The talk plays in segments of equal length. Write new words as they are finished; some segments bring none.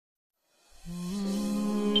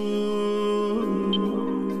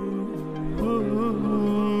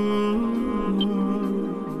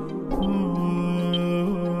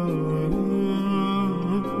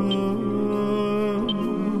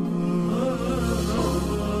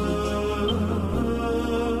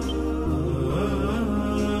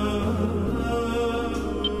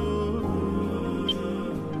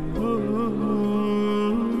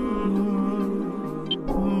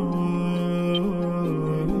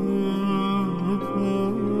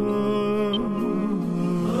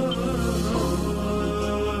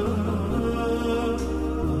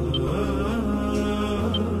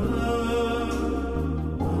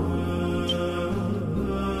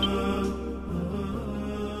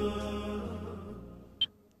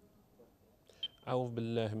أعوذ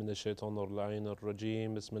بالله من الشيطان اللعين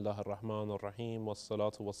الرجيم بسم الله الرحمن الرحيم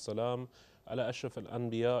والصلاة والسلام على أشرف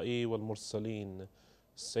الأنبياء والمرسلين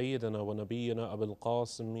سيدنا ونبينا أبي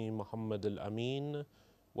القاسم محمد الأمين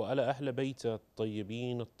وعلى أهل بيته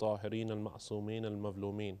الطيبين الطاهرين المعصومين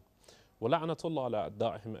المظلومين ولعنة الله على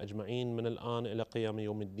أعدائهم أجمعين من الآن إلى قيام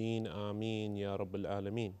يوم الدين آمين يا رب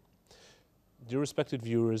العالمين. Dear respected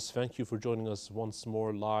viewers, thank you for joining us once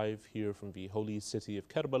more live here from the holy city of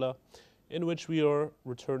Karbala, in which we are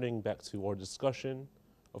returning back to our discussion.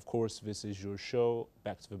 Of course, this is your show,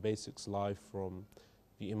 Back to the Basics, live from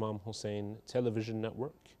the Imam Hussein television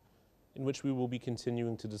network, in which we will be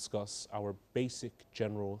continuing to discuss our basic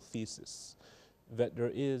general thesis, that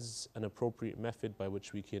there is an appropriate method by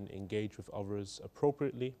which we can engage with others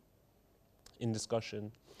appropriately in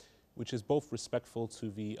discussion, which is both respectful to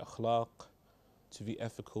the akhlaq, to the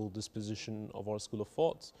ethical disposition of our school of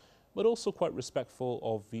thought, but also quite respectful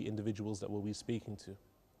of the individuals that we'll be speaking to.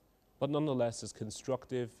 But nonetheless is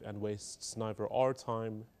constructive and wastes neither our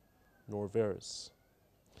time nor theirs.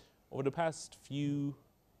 Over the past few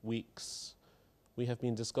weeks, we have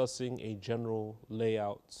been discussing a general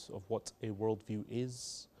layout of what a worldview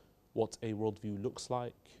is, what a worldview looks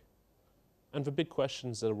like, and the big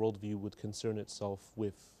questions that a worldview would concern itself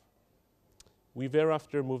with. We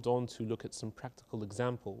thereafter moved on to look at some practical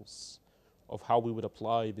examples of how we would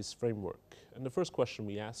apply this framework. And the first question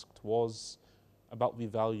we asked was about the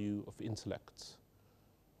value of intellect.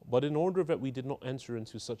 But in order that we did not enter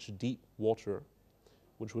into such deep water,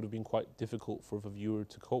 which would have been quite difficult for the viewer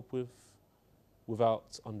to cope with,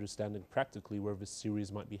 without understanding practically where this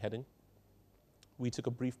series might be heading, we took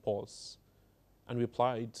a brief pause and we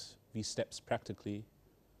applied these steps practically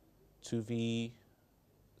to the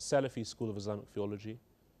Salafi school of Islamic theology,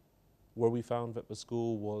 where we found that the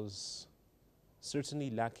school was certainly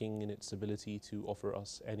lacking in its ability to offer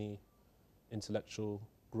us any intellectual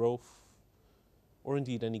growth or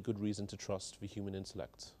indeed any good reason to trust the human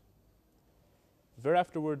intellect.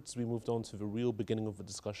 Thereafterwards, we moved on to the real beginning of the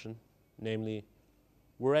discussion, namely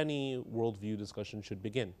where any worldview discussion should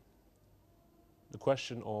begin. The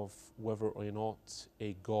question of whether or not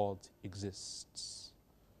a God exists.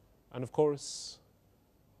 And of course,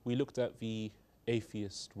 we looked at the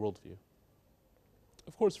atheist worldview.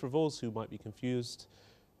 Of course, for those who might be confused,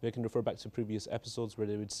 they can refer back to previous episodes where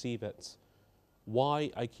they would see that why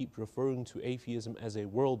I keep referring to atheism as a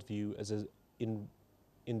worldview as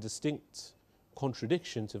in distinct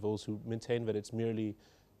contradiction to those who maintain that it's merely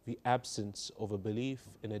the absence of a belief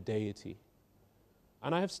in a deity.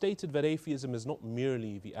 And I have stated that atheism is not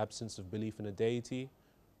merely the absence of belief in a deity,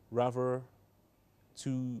 rather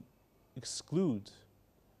to exclude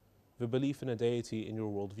the belief in a deity in your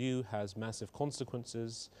worldview has massive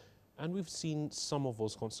consequences, and we've seen some of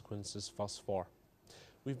those consequences thus far.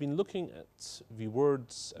 We've been looking at the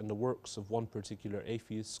words and the works of one particular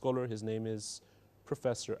atheist scholar. His name is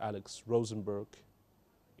Professor Alex Rosenberg,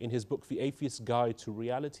 in his book, The Atheist's Guide to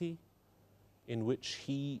Reality, in which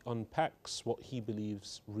he unpacks what he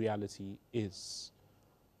believes reality is.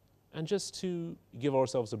 And just to give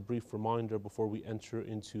ourselves a brief reminder before we enter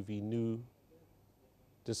into the new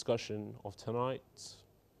discussion of tonight,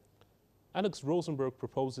 Alex Rosenberg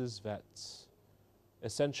proposes that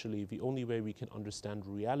essentially the only way we can understand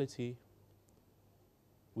reality,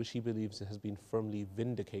 which he believes has been firmly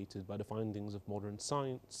vindicated by the findings of modern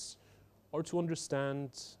science, are to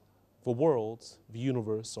understand the world, the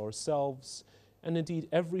universe, ourselves, and indeed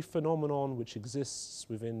every phenomenon which exists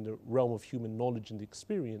within the realm of human knowledge and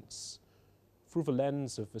experience through the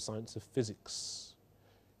lens of the science of physics.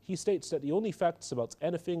 He states that the only facts about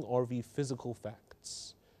anything are the physical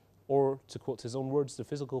facts, or to quote his own words, the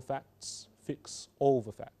physical facts fix all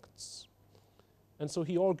the facts. And so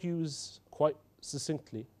he argues quite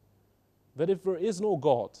succinctly that if there is no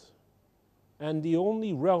God, and the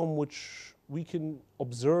only realm which we can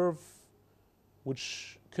observe,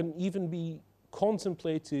 which can even be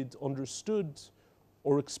contemplated, understood,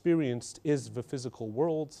 or experienced is the physical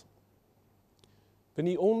world, then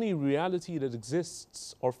the only reality that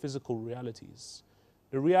exists are physical realities.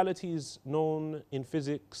 The realities known in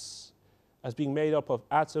physics as being made up of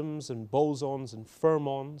atoms and bosons and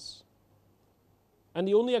fermions. And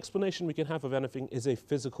the only explanation we can have of anything is a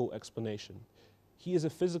physical explanation. He is a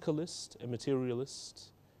physicalist, a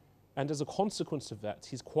materialist, and as a consequence of that,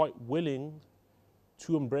 he's quite willing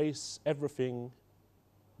to embrace everything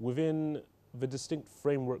within the distinct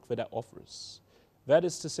framework that offers. That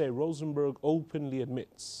is to say, Rosenberg openly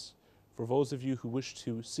admits, for those of you who wish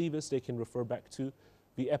to see this, they can refer back to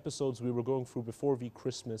the episodes we were going through before the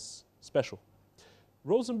Christmas special.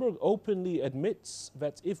 Rosenberg openly admits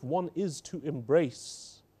that if one is to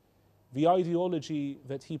embrace the ideology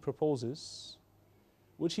that he proposes,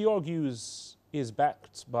 which he argues is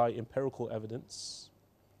backed by empirical evidence,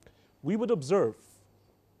 we would observe,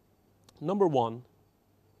 number one,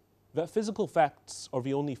 that physical facts are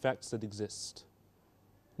the only facts that exist.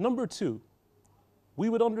 Number two, we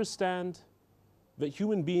would understand that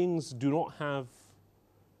human beings do not have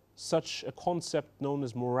such a concept known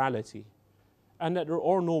as morality, and that there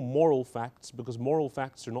are no moral facts because moral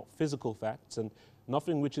facts are not physical facts, and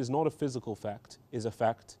nothing which is not a physical fact is a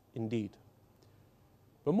fact indeed.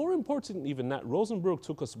 But more importantly than that, Rosenberg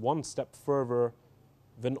took us one step further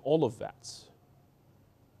than all of that.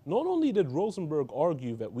 Not only did Rosenberg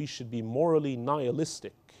argue that we should be morally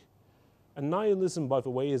nihilistic, and nihilism, by the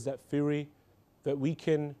way, is that theory that we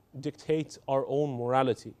can dictate our own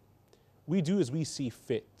morality. We do as we see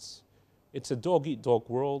fit. It's a dog-eat-dog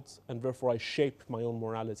world, and therefore I shape my own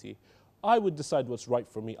morality. I would decide what's right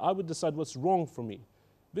for me. I would decide what's wrong for me.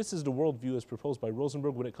 This is the worldview as proposed by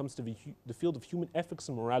Rosenberg when it comes to the field of human ethics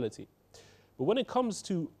and morality. But when it comes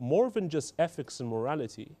to more than just ethics and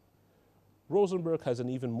morality, Rosenberg has an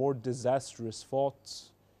even more disastrous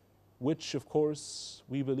thought, which, of course,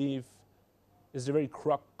 we believe is the very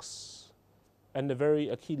crux and the very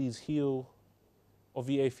Achilles heel of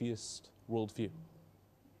the atheist worldview.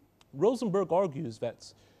 Rosenberg argues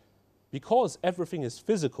that because everything is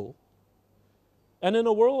physical, and in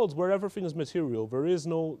a world where everything is material, there is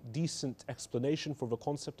no decent explanation for the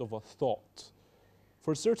concept of a thought.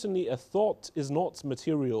 For certainly a thought is not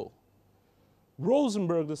material.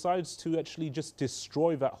 Rosenberg decides to actually just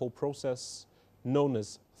destroy that whole process known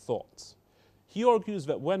as thought. He argues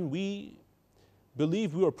that when we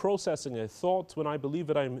believe we are processing a thought, when I believe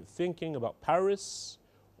that I'm thinking about Paris,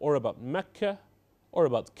 or about Mecca, or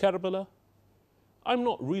about Karbala, I'm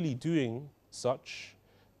not really doing such,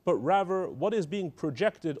 but rather what is being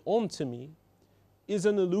projected onto me is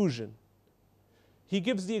an illusion. He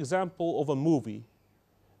gives the example of a movie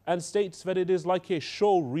and states that it is like a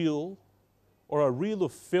show reel or a reel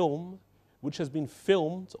of film which has been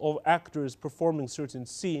filmed of actors performing certain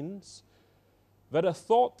scenes, that a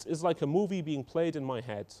thought is like a movie being played in my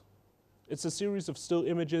head. It's a series of still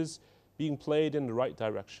images being played in the right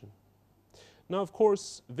direction. Now, of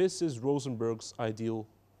course, this is Rosenberg's ideal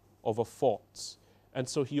of a thought. And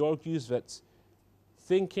so he argues that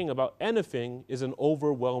thinking about anything is an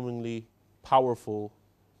overwhelmingly powerful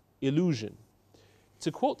illusion.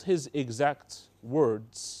 To quote his exact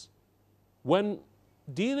words, when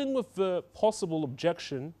dealing with the possible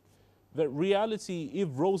objection that reality, if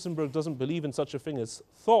Rosenberg doesn't believe in such a thing as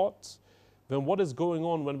thought, then what is going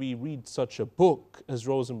on when we read such a book as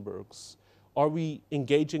Rosenberg's? Are we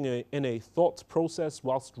engaging in a thought process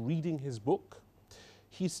whilst reading his book?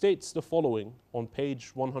 He states the following on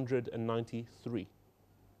page 193.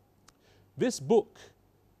 This book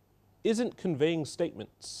isn't conveying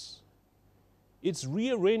statements. It's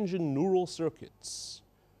rearranging neural circuits,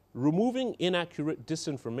 removing inaccurate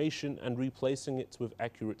disinformation and replacing it with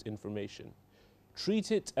accurate information.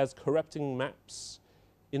 Treat it as correcting maps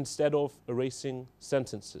instead of erasing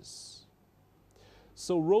sentences.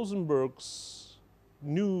 So Rosenberg's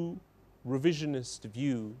new revisionist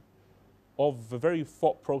view of the very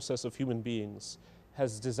thought process of human beings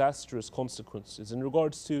has disastrous consequences in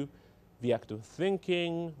regards to the act of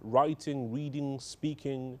thinking, writing, reading,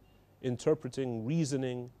 speaking, interpreting,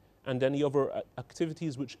 reasoning, and any other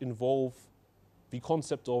activities which involve the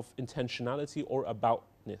concept of intentionality or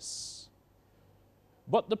aboutness.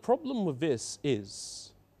 But the problem with this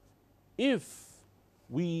is, if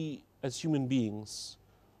we as human beings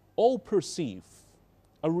all perceive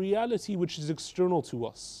a reality which is external to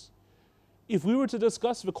us, if we were to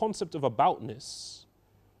discuss the concept of aboutness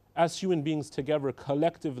as human beings together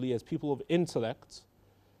collectively as people of intellect,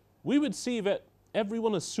 we would see that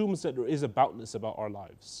everyone assumes that there is aboutness about our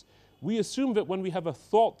lives. We assume that when we have a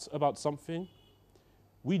thought about something,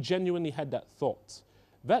 we genuinely had that thought.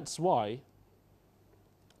 That's why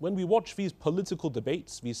when we watch these political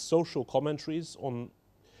debates, these social commentaries on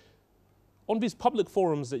these public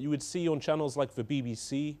forums that you would see on channels like the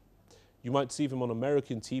BBC, you might see them on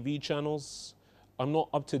American TV channels. I'm not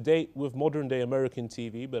up to date with modern day American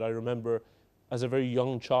TV, but I remember as a very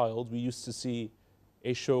young child, we used to see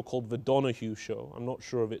a show called The Donahue Show. I'm not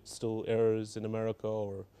sure if it still airs in America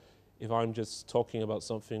or if I'm just talking about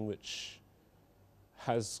something which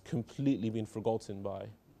has completely been forgotten by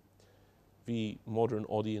the modern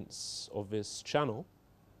audience of this channel.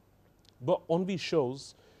 But on these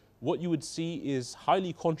shows, what you would see is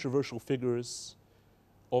highly controversial figures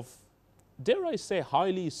of, dare I say,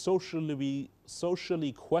 highly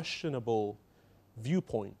socially questionable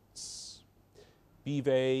viewpoints, be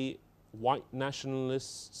they white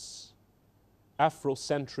nationalists,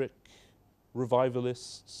 Afrocentric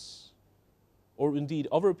revivalists, or indeed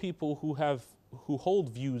other people who hold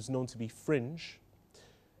views known to be fringe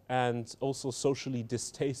and also socially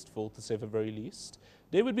distasteful, to say the very least,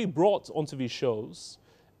 they would be brought onto these shows,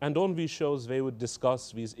 and on these shows they would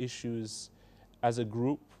discuss these issues as a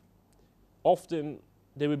group. Often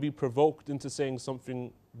they would be provoked into saying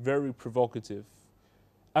something very provocative,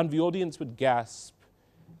 and the audience would gasp,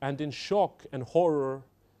 and in shock and horror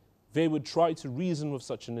they would try to reason with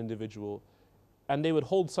such an individual, and they would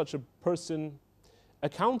hold such a person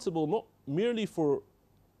accountable not merely for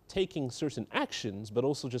taking certain actions, but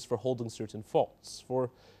also just for holding certain thoughts. For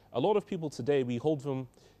a lot of people today, we hold them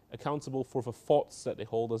accountable for the thoughts that they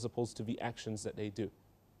hold as opposed to the actions that they do.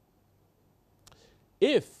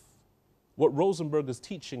 If what Rosenberg is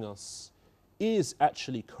teaching us is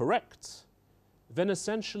actually correct, then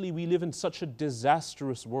essentially we live in such a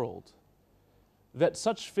disastrous world that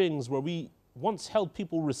such things where we once held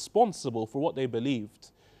people responsible for what they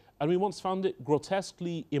believed, and we once found it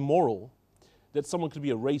grotesquely immoral that someone could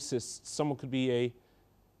be a racist, someone could be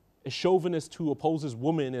a chauvinist who opposes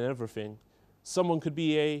women and everything, someone could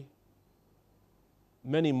be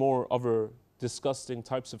many more other disgusting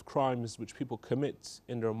types of crimes which people commit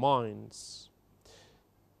in their minds.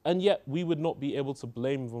 And yet we would not be able to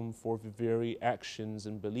blame them for the very actions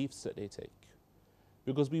and beliefs that they take.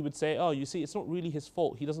 Because we would say, oh, you see, it's not really his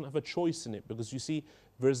fault. He doesn't have a choice in it because you see,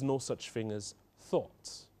 there's no such thing as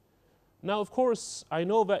thought. Now, of course, I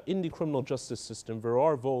know that in the criminal justice system, there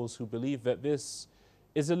are those who believe that this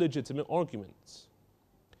is a legitimate argument.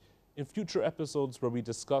 In future episodes where we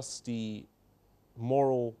discuss the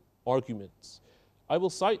moral arguments, I will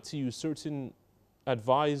cite to you certain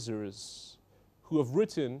advisors who have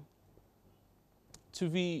written to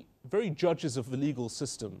the very judges of the legal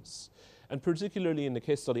systems, and particularly in the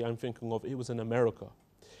case study I'm thinking of, it was in America,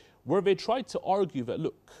 where they tried to argue that,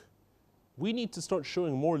 look, we need to start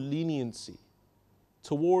showing more leniency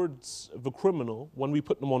towards the criminal when we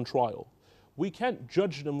put them on trial. We can't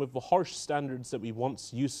judge them with the harsh standards that we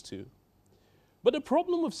once used to. But the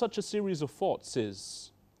problem with such a series of thoughts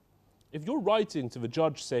is, if you're writing to the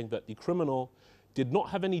judge saying that the criminal did not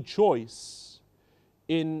have any choice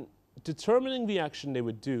in determining the action they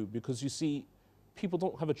would do, because you see, people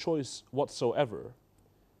don't have a choice whatsoever,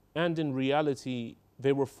 and in reality,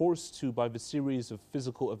 they were forced to by the series of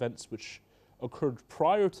physical events which occurred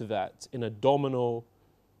prior to that in a domino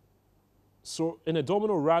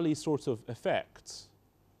rally sort of effect,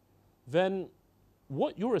 then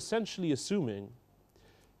what you're essentially assuming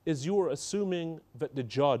is you're assuming that the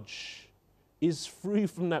judge is free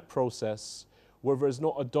from that process where there's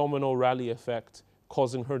not a domino rally effect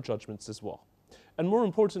causing her judgments as well. And more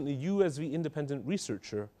importantly, you as the independent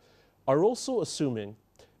researcher are also assuming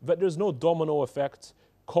that there's no domino effect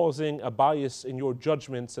causing a bias in your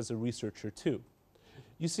judgments as a researcher too.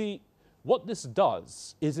 You see, what this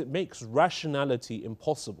does is it makes rationality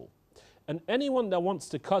impossible. And anyone that wants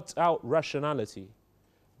to cut out rationality,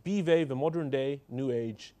 be they the modern day, new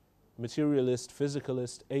age, materialist,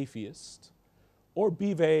 physicalist, atheist, or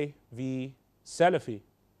be they the Salafi,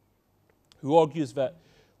 who argues that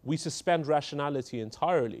we suspend rationality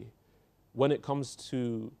entirely when it comes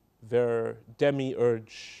to their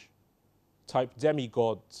demiurge type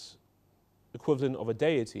demigod equivalent of a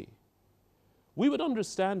deity, we would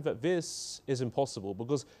understand that this is impossible,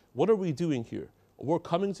 because what are we doing here? We're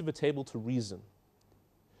coming to the table to reason.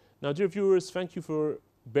 Now, dear viewers, thank you for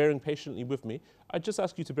bearing patiently with me. I just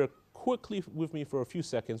ask you to bear quickly with me for a few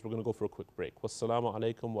seconds. We're going to go for a quick break. Wassalamu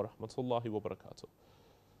alaikum wa rahmatullahi wa barakatuh.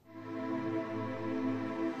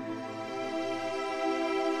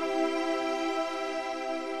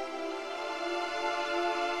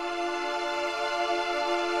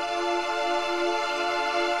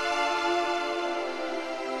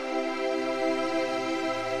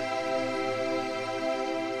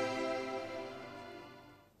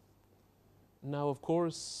 Now, of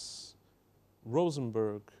course,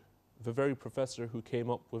 Rosenberg, the very professor who came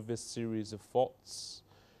up with this series of thoughts,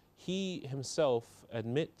 he himself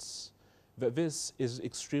admits that this is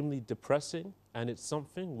extremely depressing, and it's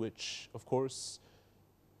something which, of course,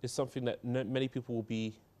 is something that many people will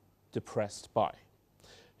be depressed by.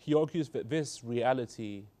 He argues that this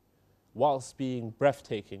reality, whilst being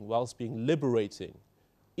breathtaking, whilst being liberating,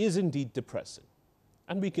 is indeed depressing.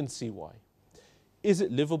 And we can see why. Is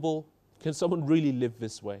it livable? Can someone really live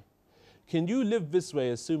this way? Can you live this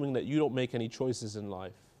way assuming that you don't make any choices in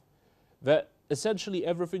life? That essentially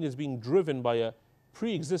everything is being driven by a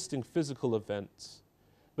pre-existing physical event,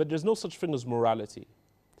 but there's no such thing as morality.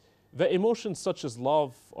 That emotions such as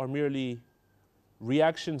love are merely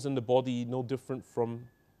reactions in the body no different from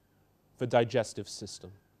the digestive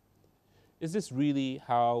system. Is this really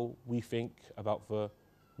how we think about the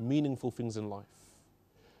meaningful things in life?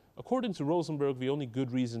 According to Rosenberg, the only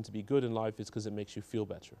good reason to be good in life is because it makes you feel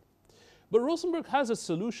better. But Rosenberg has a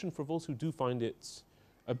solution for those who do find it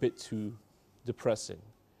a bit too depressing.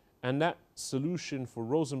 And that solution for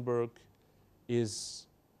Rosenberg is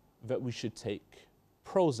that we should take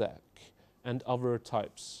Prozac and other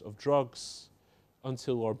types of drugs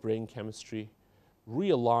until our brain chemistry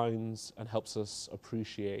realigns and helps us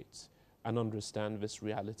appreciate and understand this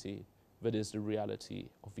reality that is the reality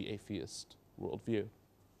of the atheist worldview.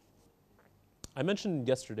 I mentioned in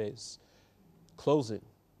yesterday's closing,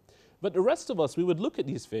 but the rest of us, we would look at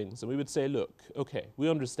these things and we would say, look, okay, we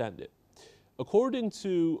understand it. According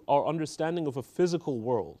to our understanding of a physical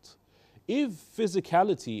world, if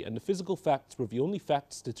physicality and the physical facts were the only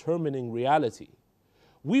facts determining reality,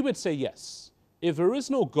 we would say yes. If there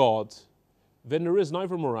is no God, then there is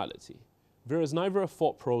neither morality, there is neither a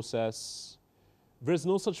thought process, there is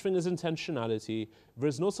no such thing as intentionality, there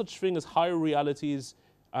is no such thing as higher realities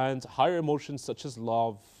and higher emotions such as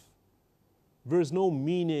love. There is no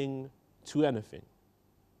meaning to anything.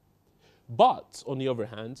 But, on the other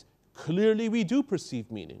hand, clearly we do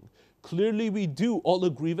perceive meaning. Clearly we do all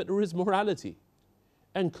agree that there is morality.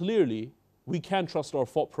 And clearly we can trust our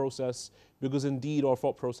thought process because indeed our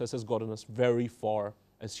thought process has gotten us very far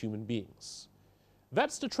as human beings.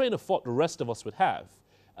 That's the train of thought the rest of us would have.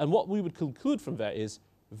 And what we would conclude from that is,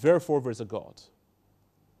 therefore there's a God.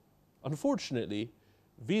 Unfortunately,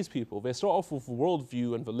 these people, they start off with a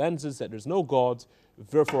worldview and the lenses that there's no God,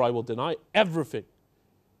 therefore I will deny everything,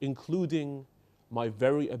 including my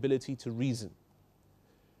very ability to reason.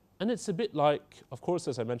 And it's a bit like, of course,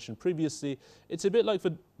 as I mentioned previously, it's a bit like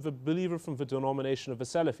the believer from the denomination of the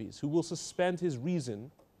Salafis, who will suspend his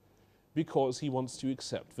reason because he wants to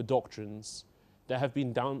accept the doctrines that have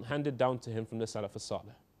been handed down to him from the Salaf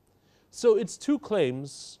as-Salih. So it's two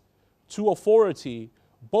claims to authority,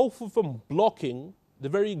 both of them blocking the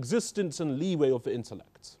very existence and leeway of the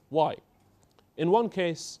intellect. Why? In one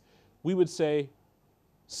case, we would say,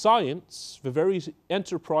 science, the very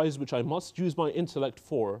enterprise which I must use my intellect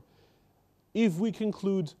for, if we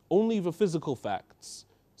conclude only the physical facts,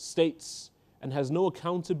 states and has no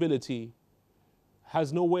accountability,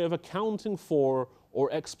 has no way of accounting for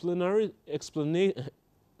or explanatory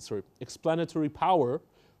power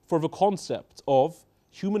for the concept of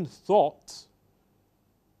human thought.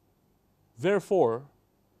 Therefore,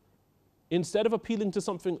 instead of appealing to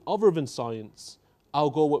something other than science, I'll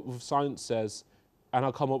go what science says and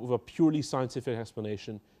I'll come up with a purely scientific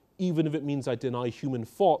explanation, even if it means I deny human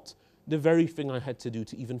thought, the very thing I had to do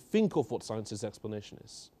to even think of what science's explanation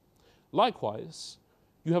is. Likewise,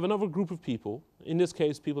 you have another group of people, in this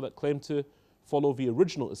case people that claim to follow the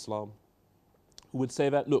original Islam, who would say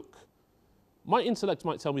that, look, my intellect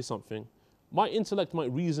might tell me something, my intellect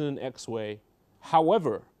might reason in X way,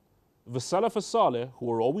 however, the Salaf as-Salih,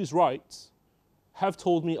 who are always right, have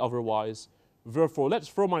told me otherwise, therefore let's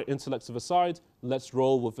throw my intellect to the side, let's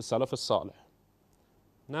roll with the Salaf as-Salih.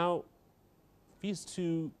 Now, these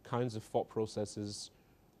two kinds of thought processes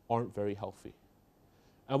aren't very healthy.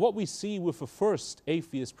 And what we see with the first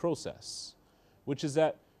atheist process, which is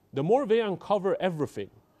that the more they uncover everything,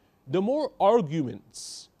 the more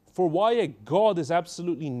arguments for why a God is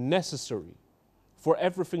absolutely necessary for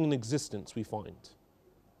everything in existence we find.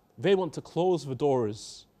 They want to close the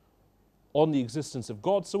doors on the existence of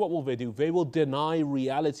God, so what will they do? They will deny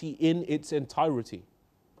reality in its entirety.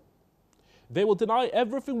 They will deny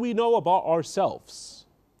everything we know about ourselves.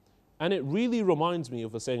 And it really reminds me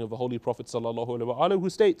of the saying of the Holy Prophet ﷺ, who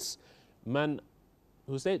states,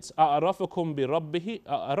 أَعْرَفَكُمْ بِرَبِّهِ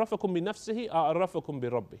أَعْرَفَكُمْ بِنَفْسِهِ أَعْرَفَكُمْ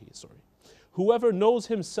بِرَبِّهِ. Whoever knows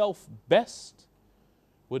himself best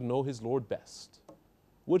would know his Lord best.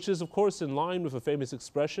 Which is, of course, in line with a famous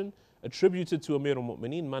expression attributed to Amir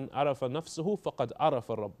al-Mu'mineen, مَنْ عَرَفَ نَفْسَهُ فَقَدْ عَرَفَ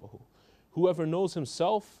رَبَّهُ. Whoever knows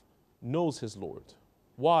himself knows his Lord.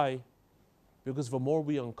 Why? Because the more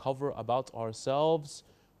we uncover about ourselves,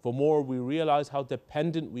 the more we realize how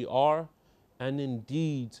dependent we are, and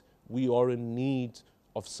indeed we are in need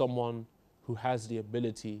of someone who has the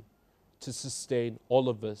ability to sustain all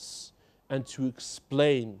of us and to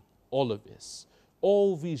explain all of this.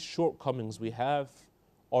 All these shortcomings we have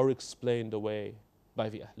are explained away by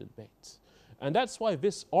the Ahlul Bayt. And that's why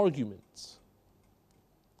this argument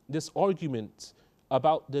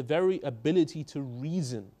about the very ability to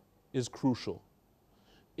reason is crucial.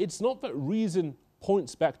 It's not that reason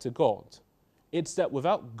points back to God. It's that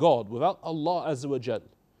without God, without Allah Azza wa Jal,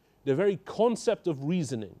 the very concept of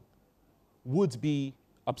reasoning would be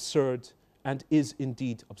absurd and is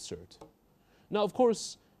indeed absurd. Now, of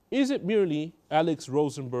course, Is it merely Alex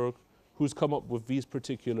Rosenberg who's come up with these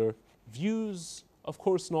particular views? Of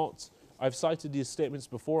course not. I've cited these statements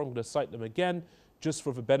before. I'm going to cite them again just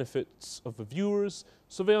for the benefits of the viewers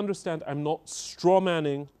so they understand I'm not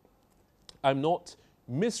strawmanning, I'm not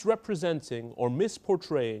misrepresenting or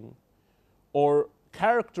misportraying or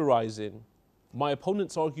characterizing my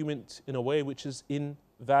opponent's argument in a way which is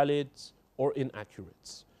invalid or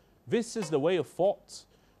inaccurate. This is the way of thought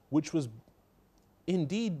which was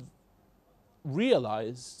indeed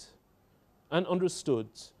realized and understood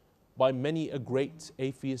by many a great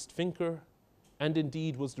atheist thinker, and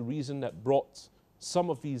indeed was the reason that brought some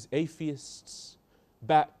of these atheists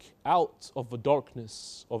back out of the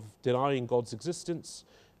darkness of denying God's existence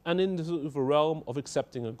and into the realm of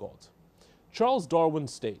accepting a God. Charles Darwin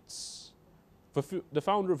states, the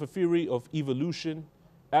founder of the theory of evolution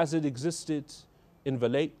as it existed in the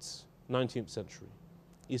late 19th century.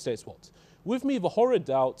 He states what? With me, the horrid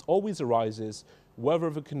doubt always arises whether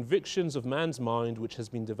the convictions of man's mind, which has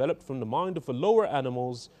been developed from the mind of the lower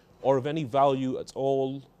animals, are of any value at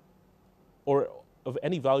all, or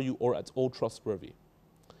at all trustworthy.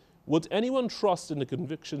 Would anyone trust in the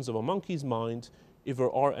convictions of a monkey's mind if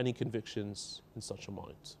there are any convictions in such a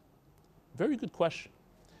mind? Very good question.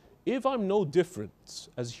 If I'm no different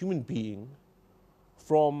as a human being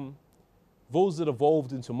from those that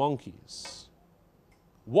evolved into monkeys,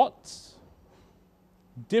 what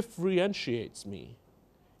differentiates me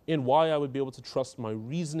in why I would be able to trust my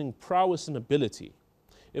reasoning prowess and ability?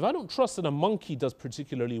 If I don't trust that a monkey does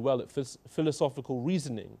particularly well at philosophical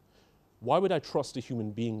reasoning, why would I trust a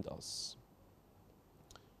human being does?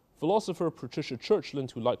 Philosopher Patricia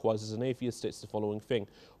Churchland, who likewise is an atheist, states the following thing: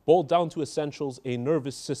 boiled down to essentials, a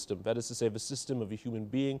nervous system, that is to say the system of a human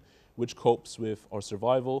being which copes with our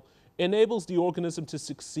survival, enables the organism to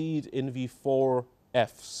succeed in the 4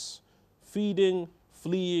 F's: feeding,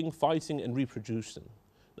 fleeing, fighting, and reproducing.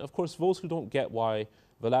 Now, of course, those who don't get why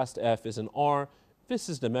the last F is an R, this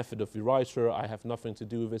is the method of the writer. I have nothing to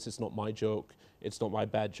do with this. It's not my joke. It's not my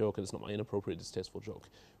bad joke, and it's not my inappropriate, distasteful joke.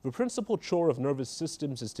 The principal chore of nervous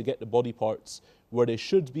systems is to get the body parts where they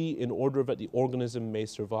should be in order that the organism may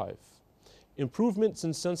survive. Improvements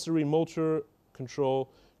in sensory motor control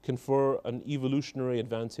confer an evolutionary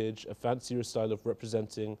advantage. A fancier style of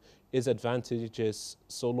representing is advantageous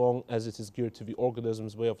so long as it is geared to the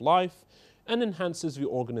organism's way of life and enhances the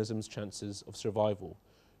organism's chances of survival.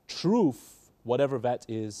 Truth, whatever that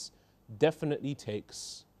is, definitely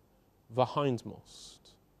takes the hindmost.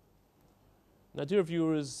 Now, dear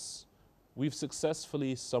viewers, we've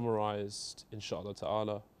successfully summarized, inshallah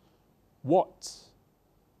ta'ala, what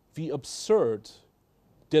the absurd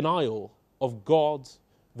denial of God,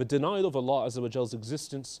 the denial of Allah Azza wa Jall's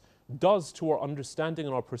existence, does to our understanding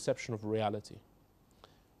and our perception of reality.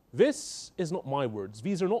 This is not my words.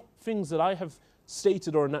 These are not things that I have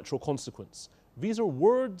stated or a natural consequence. These are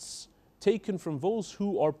words taken from those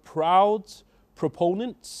who are proud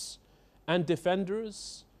proponents and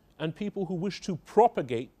defenders and people who wish to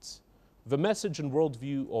propagate the message and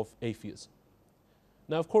worldview of atheism.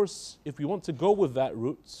 Now, of course, if we want to go with that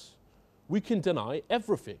route, we can deny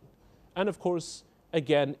everything. And of course,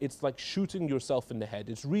 again, it's like shooting yourself in the head.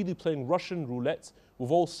 It's really playing Russian roulette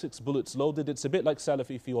with all 6 bullets loaded. It's a bit like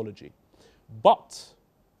Salafi theology. But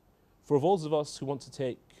for those of us who want to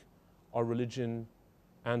take our religion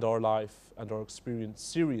and our life and our experience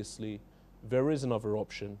seriously, there is another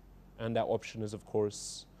option. And that option is, of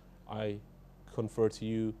course, I confer to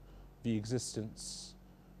you the existence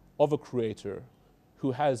of a creator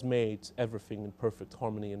who has made everything in perfect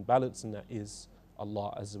harmony and balance, and that is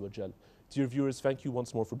Allah Azza wa Jal. Dear viewers, thank you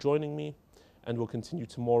once more for joining me, and we'll continue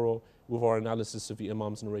tomorrow with our analysis of the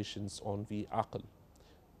Imam's narrations on the Aql.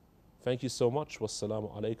 Thank you so much. Wassalamu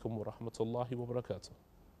alaikum wa rahmatullahi wa barakatuh.